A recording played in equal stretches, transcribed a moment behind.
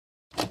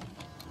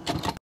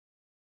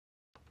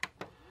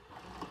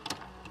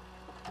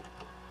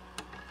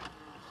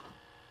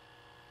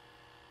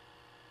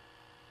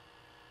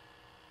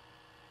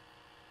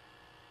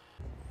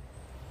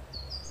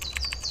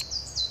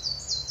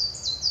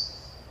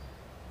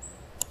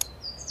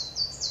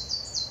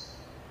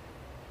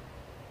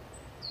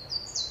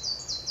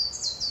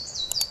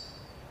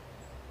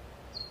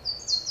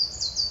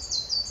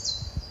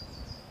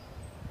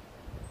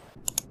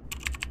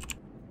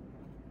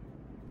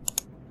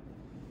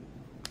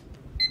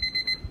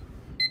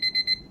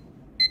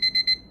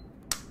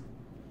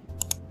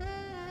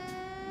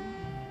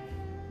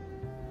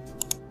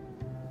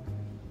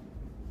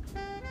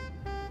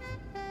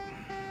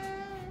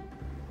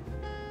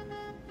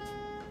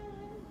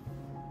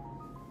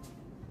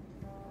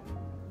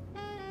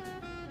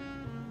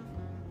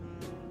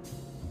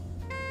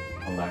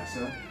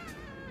Alexa,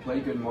 play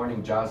Good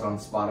Morning Jazz on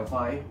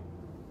Spotify.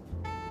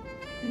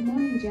 Good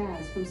Morning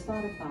Jazz from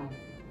Spotify.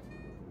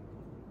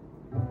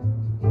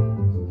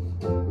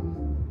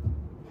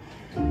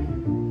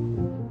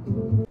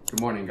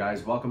 Good morning,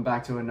 guys. Welcome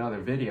back to another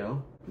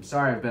video. I'm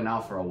sorry I've been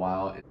out for a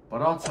while,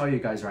 but I'll tell you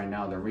guys right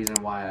now the reason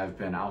why I've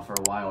been out for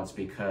a while is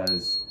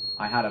because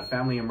I had a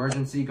family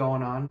emergency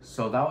going on.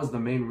 So that was the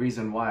main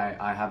reason why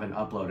I haven't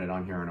uploaded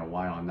on here in a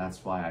while, and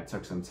that's why I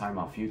took some time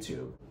off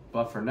YouTube.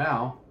 But for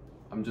now,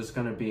 I'm just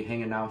gonna be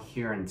hanging out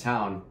here in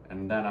town,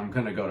 and then I'm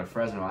gonna go to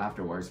Fresno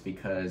afterwards,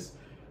 because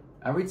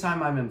every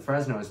time I'm in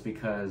Fresno is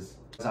because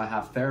I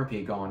have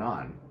therapy going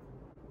on.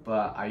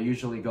 But I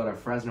usually go to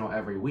Fresno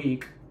every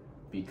week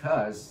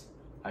because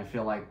I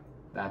feel like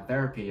that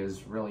therapy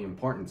is really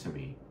important to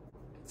me.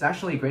 It's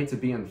actually great to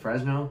be in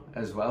Fresno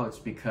as well. It's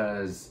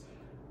because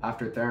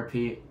after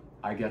therapy,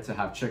 I get to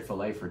have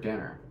Chick-fil-A for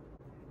dinner.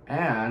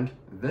 And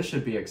this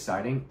should be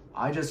exciting.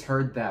 I just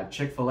heard that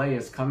Chick-fil-A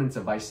is coming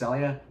to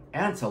Visalia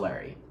and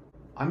Tulare.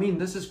 I mean,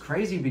 this is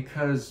crazy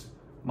because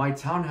my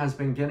town has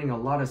been getting a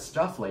lot of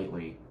stuff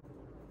lately.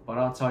 But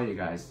I'll tell you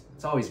guys,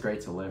 it's always great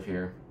to live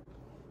here.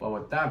 But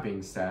with that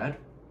being said,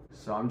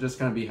 so I'm just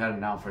gonna be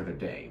heading out for the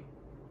day.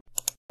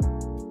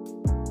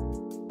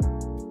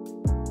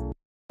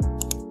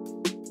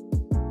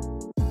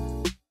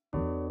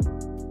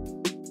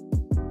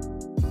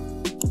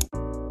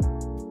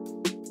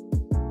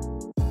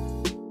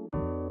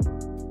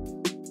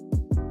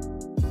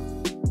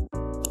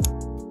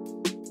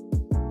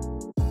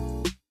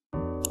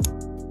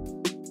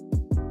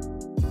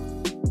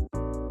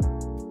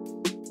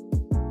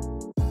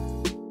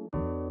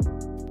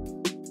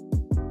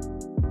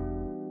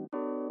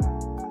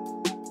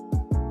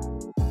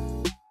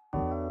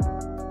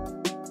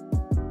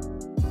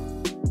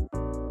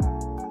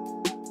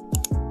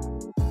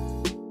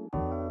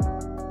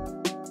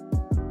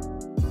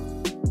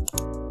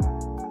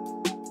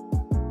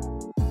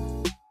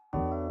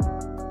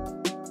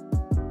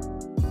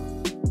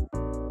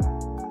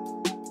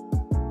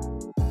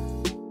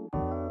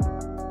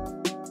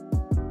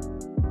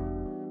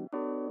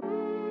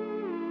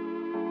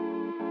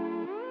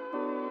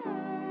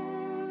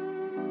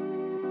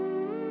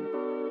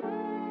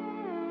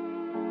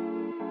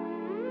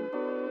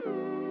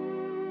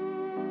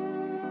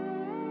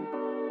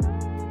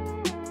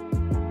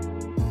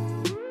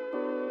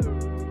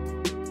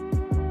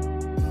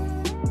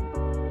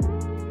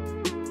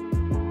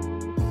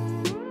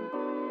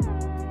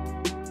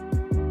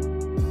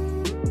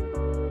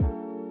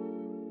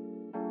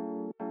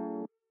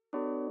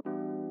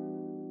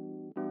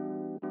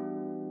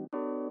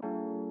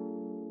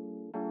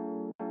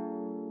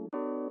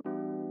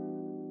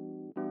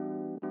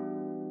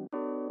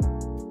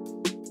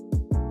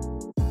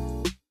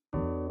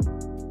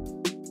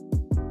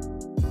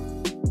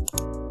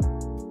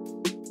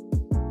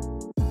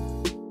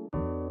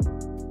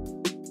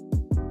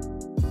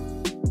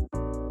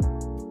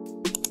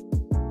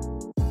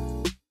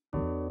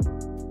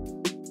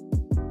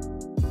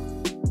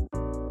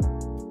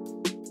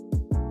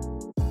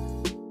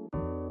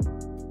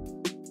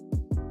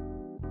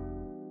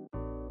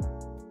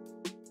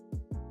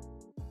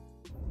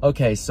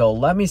 Okay, so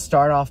let me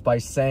start off by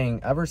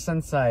saying ever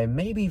since I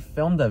maybe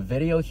filmed a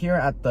video here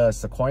at the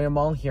Sequoia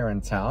Mall here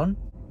in town,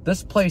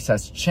 this place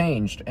has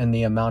changed in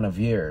the amount of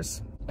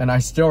years. And I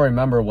still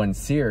remember when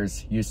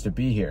Sears used to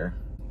be here.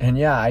 And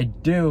yeah, I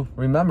do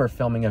remember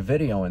filming a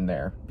video in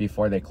there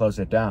before they closed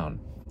it down.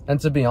 And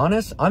to be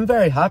honest, I'm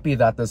very happy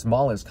that this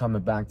mall is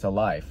coming back to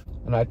life.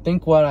 And I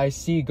think what I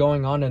see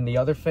going on in the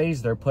other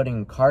phase, they're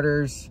putting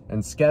Carter's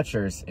and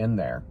Skechers in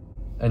there.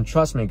 And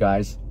trust me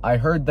guys, I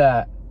heard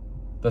that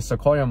the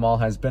Sequoia Mall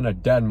has been a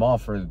dead mall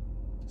for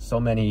so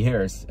many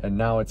years, and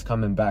now it's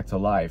coming back to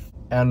life.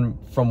 And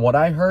from what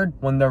I heard,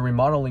 when they're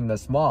remodeling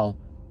this mall,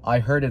 I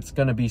heard it's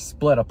gonna be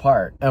split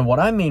apart. And what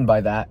I mean by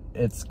that,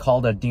 it's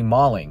called a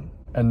demalling.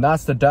 And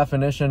that's the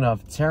definition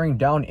of tearing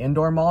down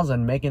indoor malls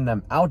and making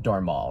them outdoor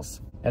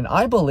malls. And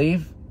I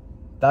believe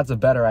that's a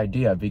better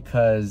idea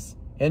because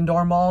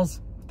indoor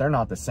malls, they're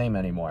not the same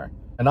anymore.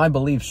 And I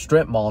believe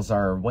strip malls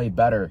are way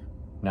better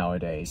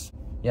nowadays.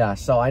 Yeah,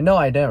 so I know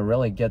I didn't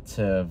really get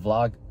to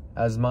vlog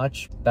as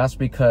much. That's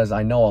because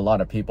I know a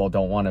lot of people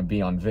don't want to be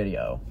on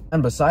video.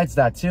 And besides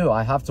that too,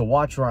 I have to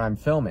watch where I'm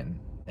filming.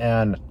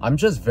 And I'm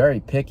just very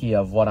picky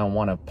of what I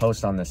want to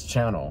post on this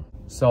channel.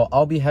 So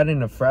I'll be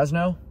heading to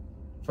Fresno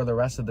for the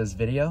rest of this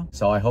video.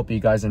 So I hope you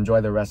guys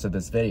enjoy the rest of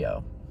this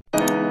video.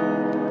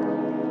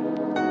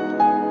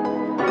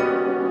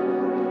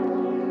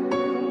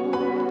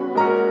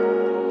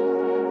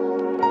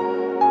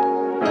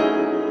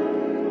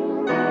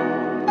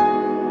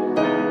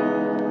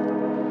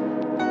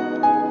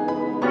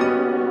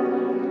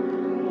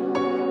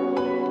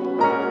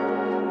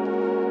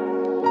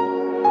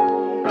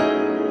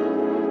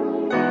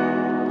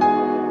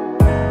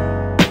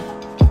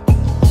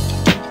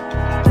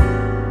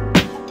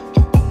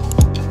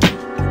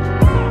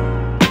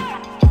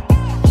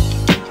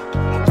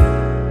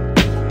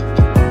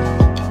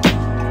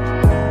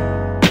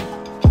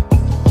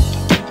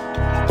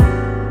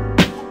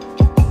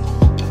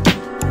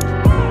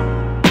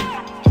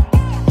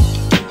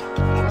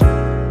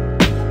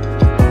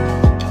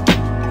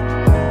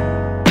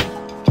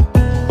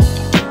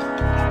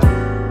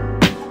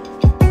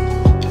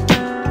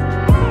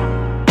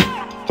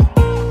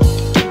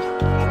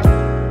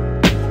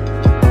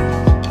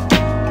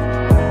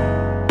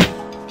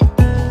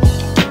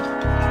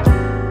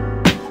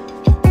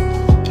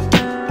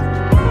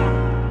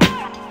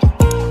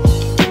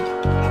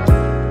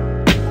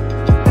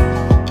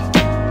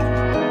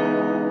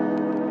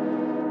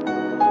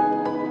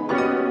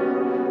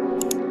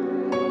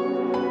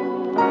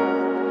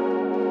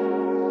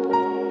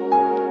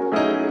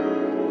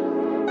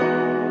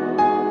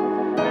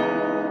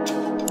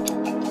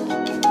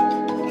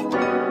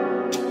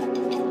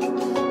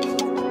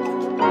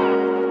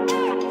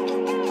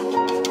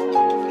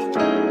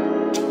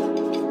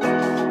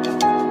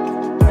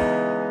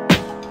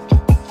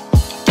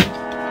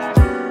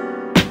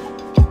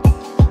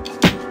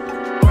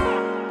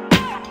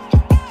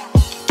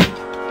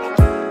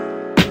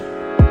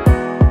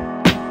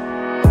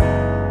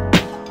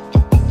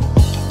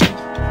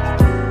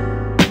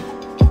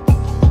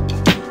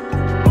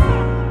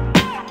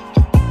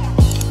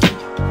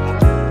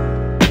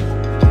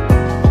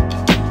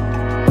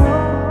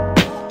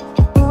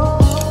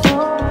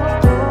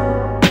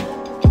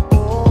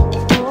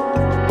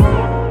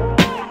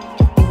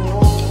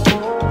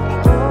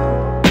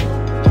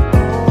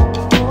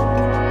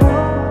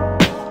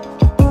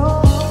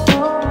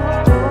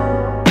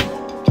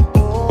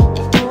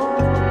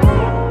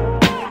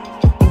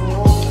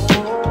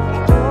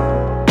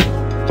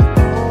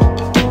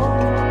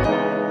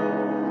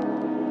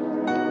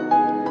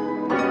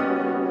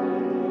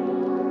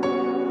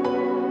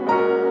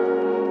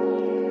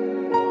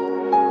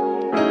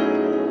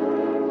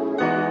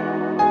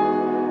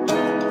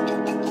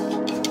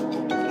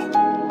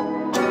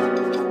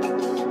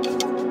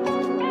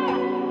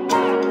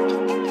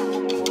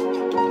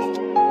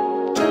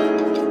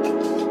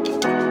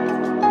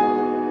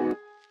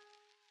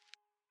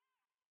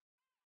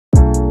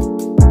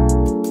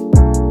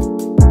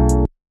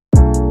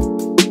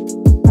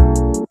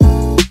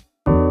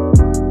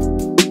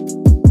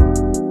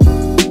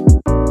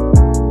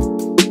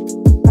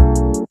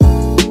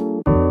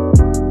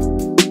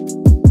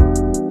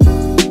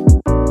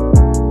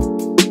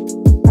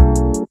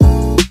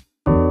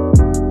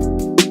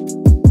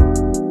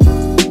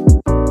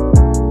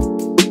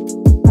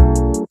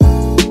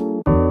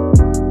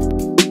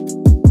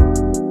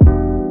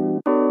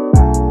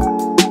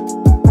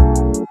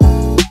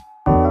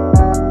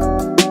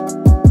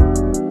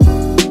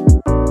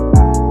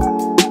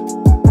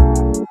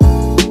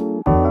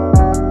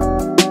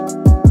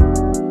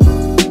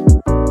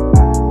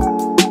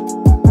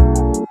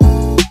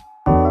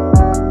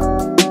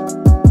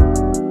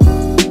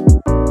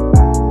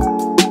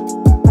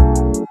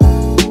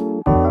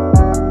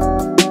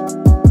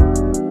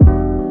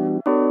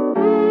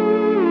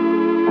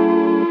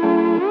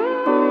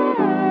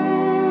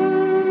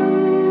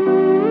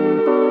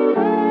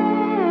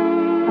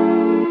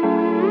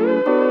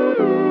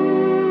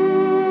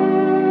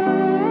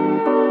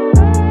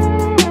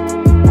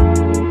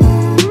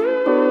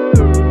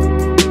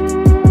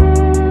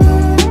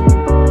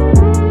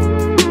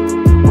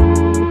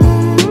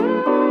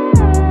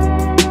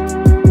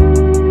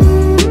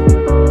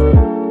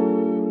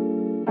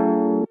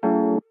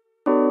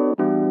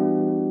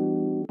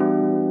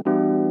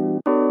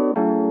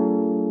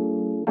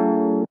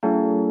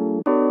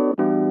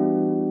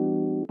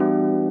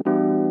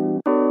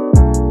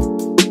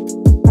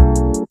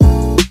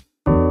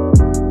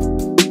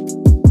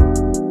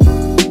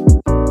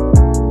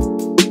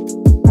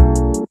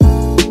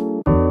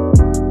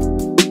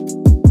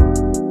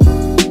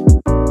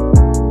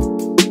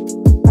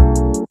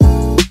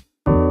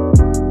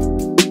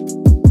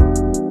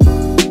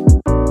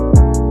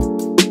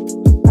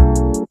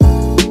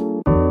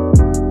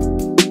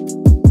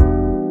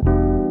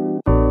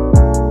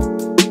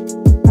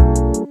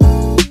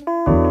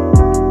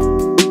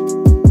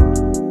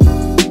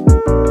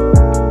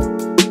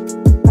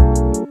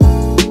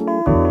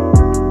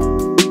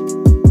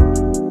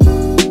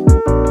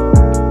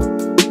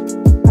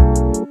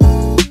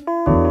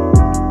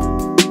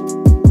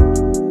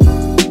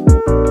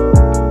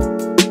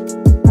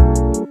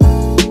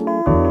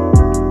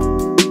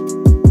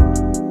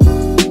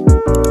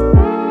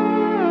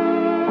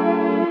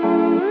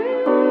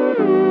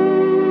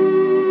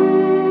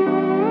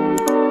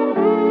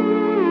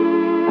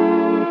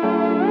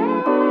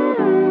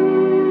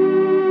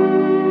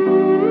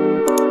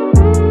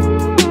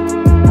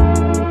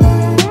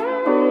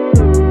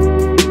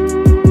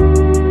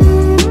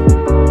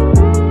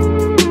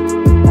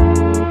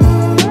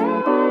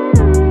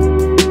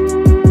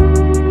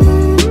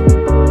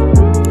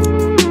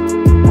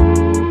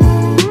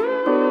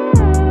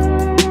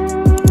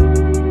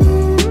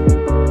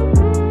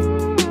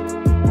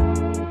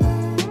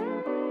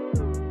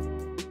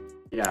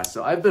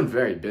 I've been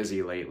very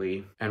busy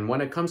lately, and when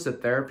it comes to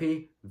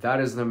therapy, that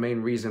is the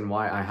main reason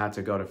why I had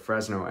to go to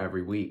Fresno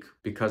every week.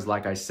 Because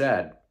like I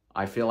said,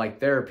 I feel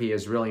like therapy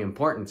is really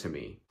important to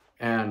me.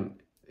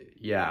 And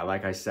yeah,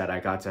 like I said,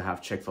 I got to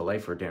have Chick-fil-A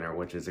for dinner,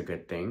 which is a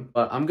good thing.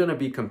 But I'm gonna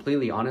be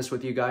completely honest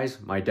with you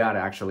guys, my dad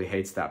actually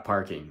hates that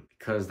parking.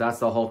 Because that's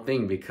the whole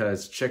thing,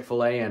 because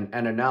Chick-fil-A and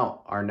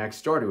In-N-Out are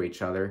next door to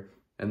each other,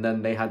 and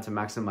then they had to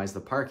maximize the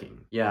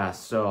parking. Yeah,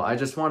 so I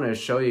just wanted to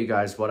show you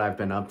guys what I've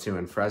been up to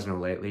in Fresno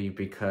lately,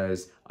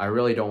 because I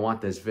really don't want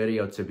this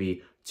video to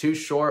be too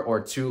short or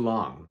too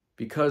long.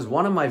 Because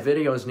one of my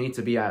videos need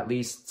to be at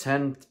least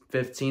 10,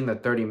 15 to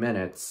 30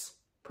 minutes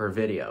per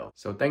video.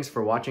 So thanks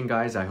for watching,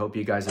 guys. I hope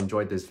you guys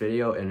enjoyed this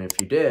video, and if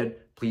you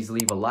did, please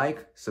leave a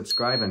like,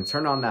 subscribe, and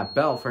turn on that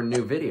bell for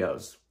new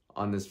videos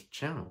on this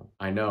channel.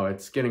 I know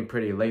it's getting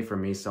pretty late for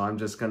me, so I'm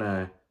just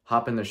gonna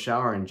hop in the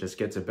shower and just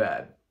get to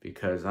bed,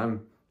 because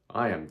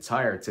I am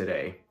tired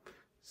today.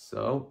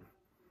 So,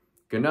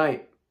 good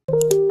night.